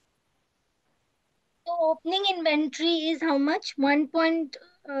 So opening inventory is how much?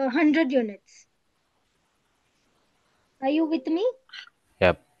 100 units. Are you with me?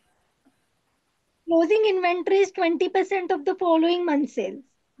 Yep. Closing inventory is 20% of the following month's sales.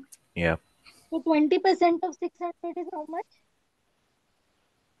 Yep. So 20% of 600 is how much?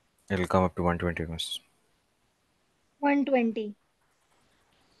 It'll come up to 120 miss. 120.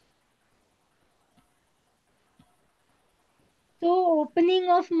 So opening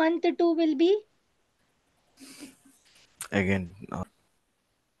of month 2 will be. Again,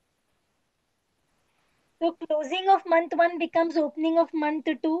 So closing of month 1 becomes opening of month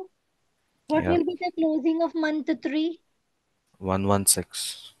 2. What yeah. will be the closing of month 3?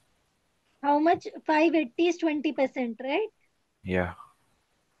 116. How much? 580 is 20%, right? Yeah.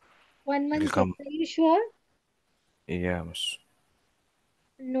 It'll 116. come. Are you sure? Yeah, miss.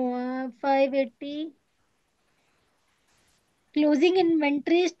 No, 580. Closing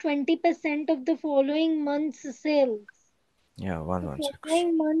inventory is 20% of the following month's sales. Yeah, The 116.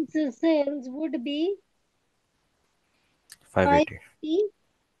 following month's sales would be 580. 580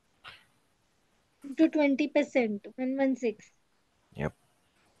 into 20%, 116. Yep.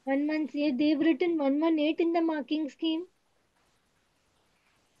 118, they've written 118 in the marking scheme.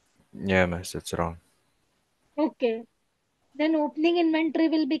 Yeah, miss. It's wrong. Okay. Then opening inventory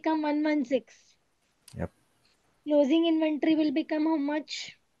will become 116. Yep. Closing inventory will become how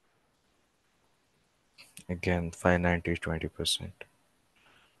much? Again, 590 is 20%.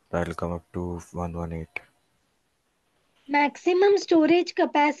 That'll come up to 118. Maximum storage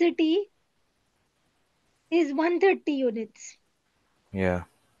capacity is 130 units. Yeah.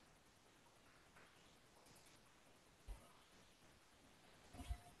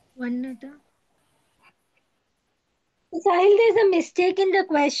 One other. Sahil, there's a mistake in the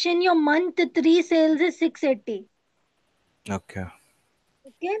question. Your month 3 sales is 680. Okay.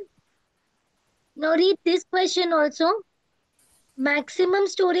 Okay. Now read this question also. Maximum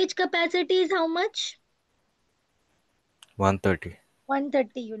storage capacity is how much? 130.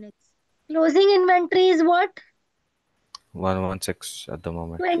 130 units. Closing inventory is what? 116 at the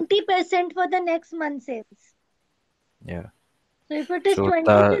moment. 20% for the next month sales. Yeah. So if it is So the 20% of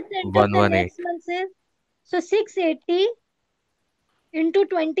the 118. next month sales, so 680 into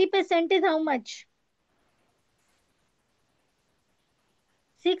 20% is how much?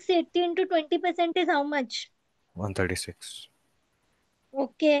 680 into 20% is how much? 136.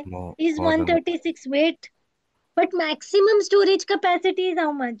 Okay. Is More than 136. Wait. But maximum storage capacity is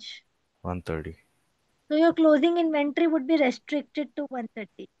how much? 130. So your closing inventory would be restricted to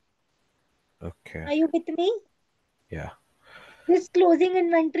 130. Okay. Are you with me? Yeah. This closing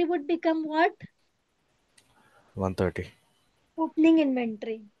inventory would become what? 130. Opening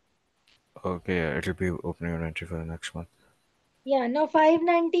inventory. Okay, yeah, it'll be opening an entry for the next month. Yeah, now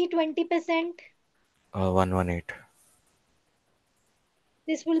 590, 20%. 118.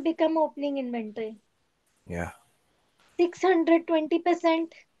 This will become opening inventory. Yeah. 600,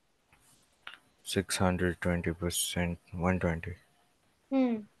 20%. 620%. 120.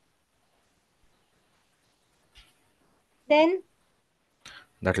 Hmm. Then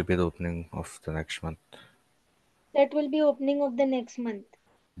That'll be the opening of the next month. that will be opening of the next month.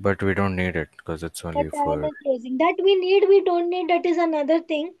 But we don't need it because it's That only IAL for. closing. That we need, we don't need, that is another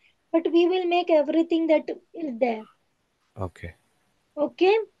thing. But we will make everything that is there. Okay.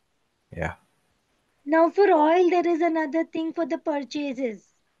 Okay? Yeah. Now for oil, there is another thing for the purchases.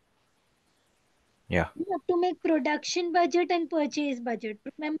 Yeah. You have to make production budget and purchase budget.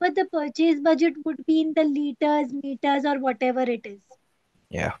 Remember, the purchase budget would be in the liters, meters, or whatever it is.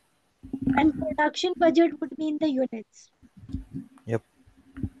 Yeah. And production budget would be in the units. Yep.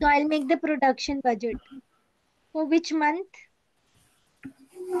 So I'll make the production budget. For which month?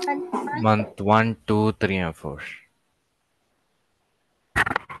 Month one, Month one, 2, 3, and 4.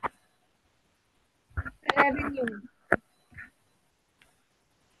 revenue.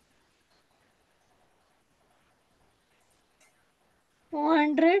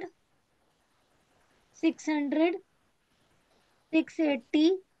 400, 600,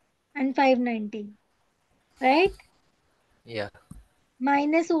 680, and 590. Right? Yeah.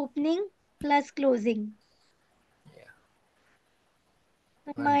 Minus opening plus closing. Yeah.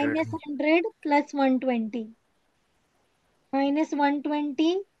 So 100. minus 100 plus 120. Minus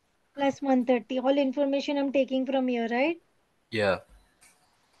 120 plus 130. All information I'm taking from here, right? Yeah.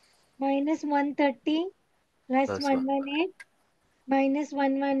 Minus 130 plus Plus 1. 118 minus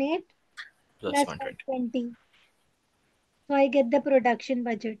 118 Plus plus 120. 120. So I get the production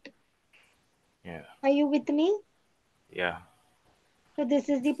budget. Yeah. Are you with me? Yeah. So this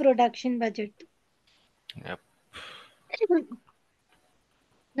is the production budget. Yep.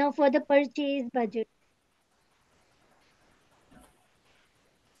 Now for the purchase budget.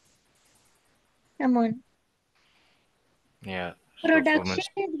 Come on. Yeah. So for Production months.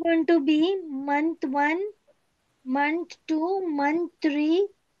 is going to be month 1, month 2, month 3,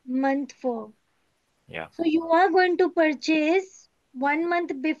 month 4. Yeah. So you are going to purchase 1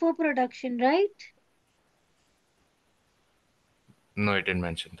 month before production, right? No, it didn't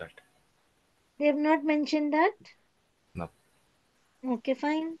mention that. They have not mentioned that. No. Okay,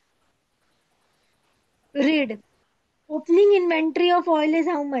 fine. Read. Opening inventory of oil is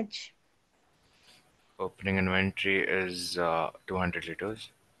how much? Opening inventory is 200 liters.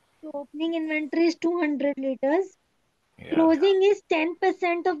 So opening inventory is 200 liters. Yeah. Closing is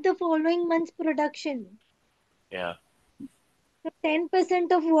 10% of the following month's production. Yeah. So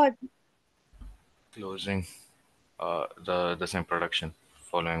 10% of what? Closing the same production,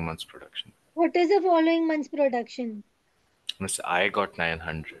 following month's production. What is the following month's production? Miss, I got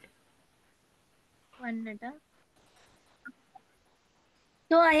 900. 1 minute.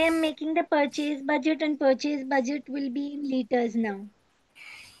 So I am making the purchase budget and purchase budget will be in liters now.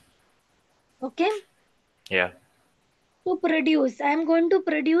 Okay. Yeah. To produce, I am going to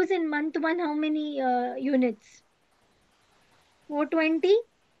produce in month 1 how many units? 420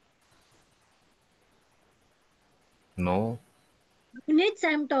 No. units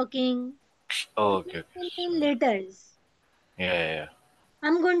I'm talking. Oh, okay. Units Okay. will mean Sorry. liters. Yeah. Yeah.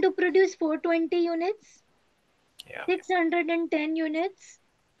 I'm going to produce 420 units, Yeah. 610 units,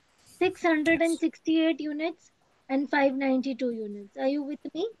 Yeah. Yes. 668 units, and 592 units. Are you with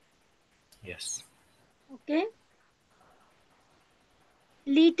me? Yes. Okay.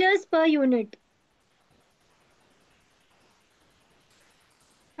 Liters per unit.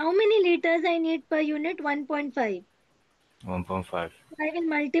 How many liters I need per unit? 1.5. 1.5. I will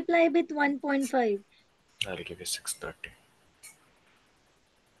multiply with 1.5 That'll give you 630.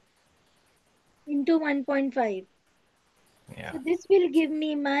 into 1.5. Yeah. So this will give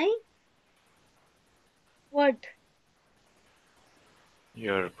me my what?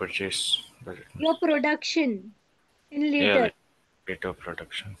 Your purchase budget. Your production in Yeah, liters. like liter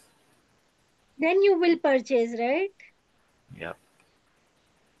production. Then you will purchase, right? Yeah.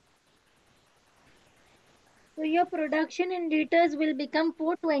 So your production in liters will become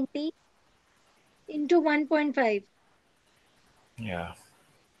 420 into 1.5. Yeah.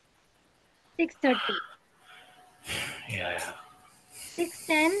 630. Yeah, yeah.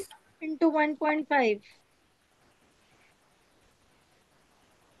 610 into 1.5.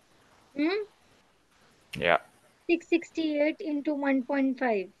 Hmm? Yeah. 668 into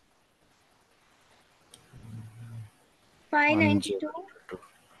 1.5. 592 1002.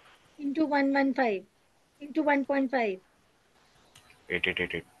 into 115 into 1.5.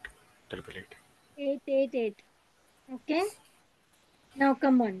 8888. Triple eight. 888. Okay. Now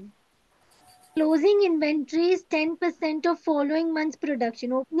come on. Closing inventory is 10% of following month's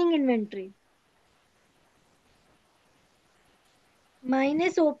production. Opening inventory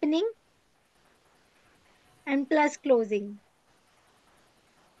minus opening and plus closing.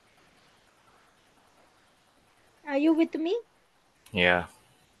 Are you with me? Yeah.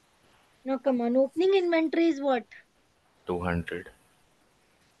 Now come on. Opening inventory is what? 200.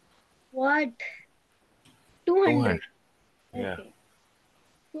 What? 200. 200. Yeah. Okay.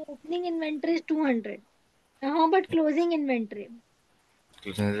 So opening inventory is 200. Now how about closing inventory?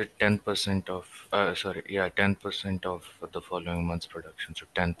 Closing is 10% of, sorry, yeah, 10% of the following month's production. So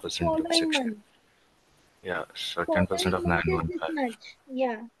 10% of Following 60. month. Yeah. So 10% Following of month is this 915. much.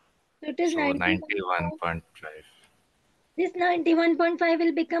 Yeah. So it is So 91. 91.5. This 91.5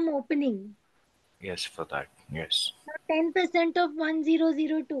 will become opening. Yes, for that. Yes. Now 10% of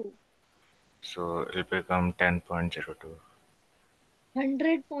 1002. So it'll become 10.02.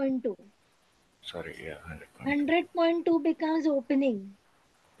 100.2. Sorry, yeah, 100.2. 100.2 becomes opening.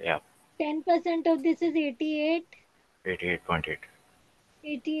 Yeah. 10% of this is 88. 88.8.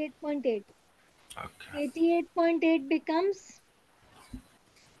 88.8. Okay. 88.8 becomes.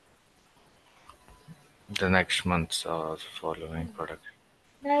 The next month's following product.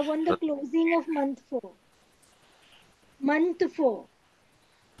 Now I want the So, closing of month 4. Month 4.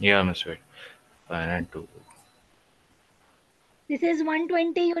 yeah, Miss Wade. Fine and two. This is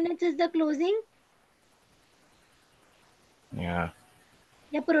 120 units is the closing. Yeah.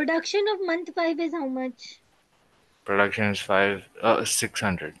 The production of month 5 is how much? Production is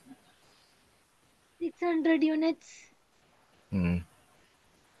 600. 600 units. Hmm.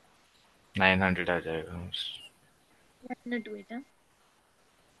 900 आ जाएगा. 1 minute wait.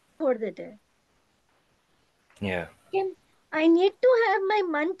 छोड़ देते हैं. Yeah. Okay. I need to have my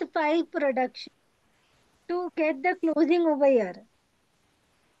month 5 production to get the closing over here.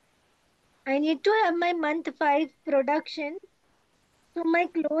 I need to have my month 5 production. So my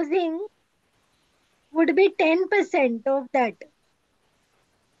closing would be 10% of that.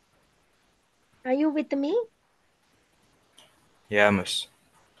 Are you with me? Yeah, Miss.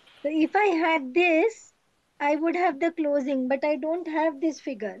 So if I had this, I would have the closing, but I don't have this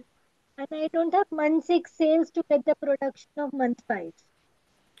figure. And I don't have month 6 sales to get the production of month 5.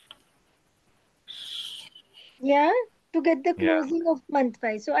 Yeah, to get the Yeah. closing of month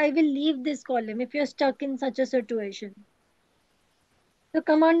 5. So I will leave this column if you're stuck in such a situation. So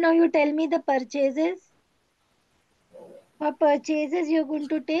come on now, you tell me the purchases. For purchases, you're going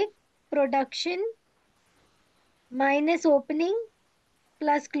to take production minus opening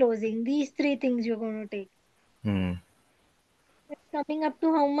plus closing. These three things you're going to take. Hmm. It's coming up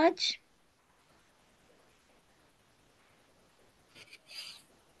to how much?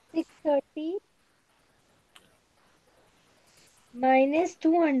 630 minus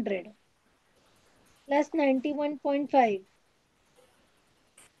 200 plus 91.5.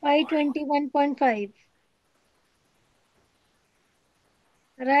 521.5.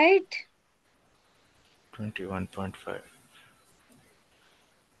 Right? 21.5.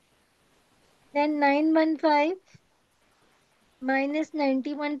 Then 915 minus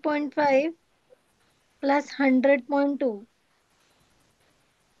 91.5 plus 100.2.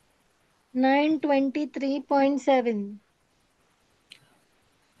 923.7.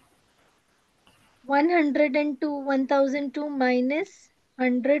 102. 1002 minus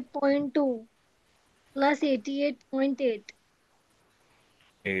 100.2 plus 88.8.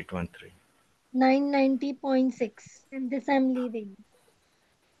 813. 990.6. And this I'm leaving.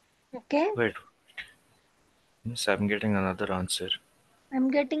 Okay? Wait, Miss, I'm getting another answer. I'm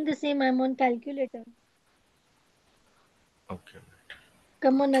getting the same. I'm on calculator. Okay.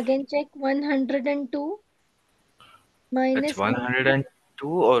 Come on again, check. 102 It's minus 102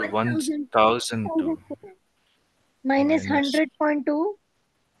 or 1000. 1002 Minus minus. 100.2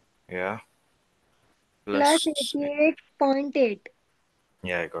 Yeah. plus Plus. 88.8.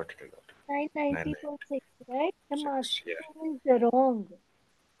 Yeah, I got it. I got it. 990. 990.6, right? The Six. Yeah. marking is wrong.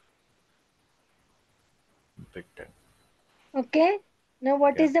 Big time. Okay. Now,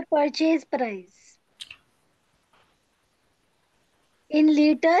 what Yeah. is the purchase price? In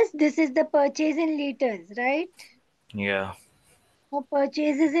liters, this is the purchase in liters, right? Yeah. No,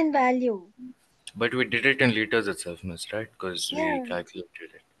 purchase is in value. But we did it in liters itself, miss, right? Because we Yeah.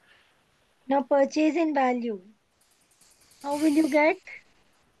 calculated it. Now purchase in value. How will you get?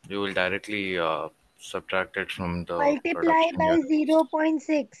 You will directly subtract it from the Multiply production by units. zero point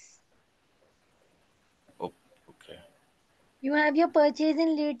 0.6. Oh, okay. You have your purchase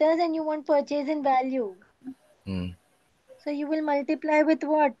in liters and you want purchase in value. Hmm. So you will multiply with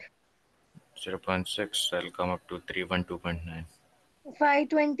what? 0.6, that'll come up to 312.9.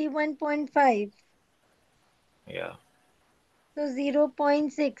 521.5. Yeah. So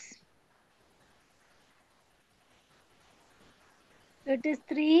 0.6. So it is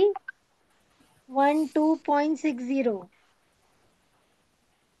 312.60.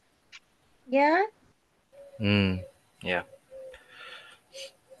 Yeah. Hmm. Yeah.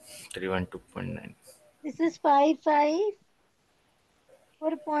 312.9. This is 55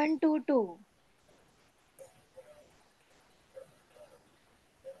 for 0.22.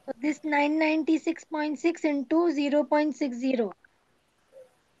 So this 996.6 into 0.60.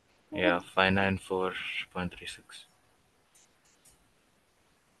 Yeah, 594.36.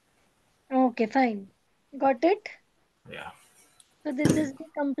 Okay, fine. Got it? Yeah. So this is the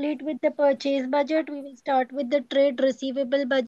complete with the purchase budget. We will start with the trade receivable budget.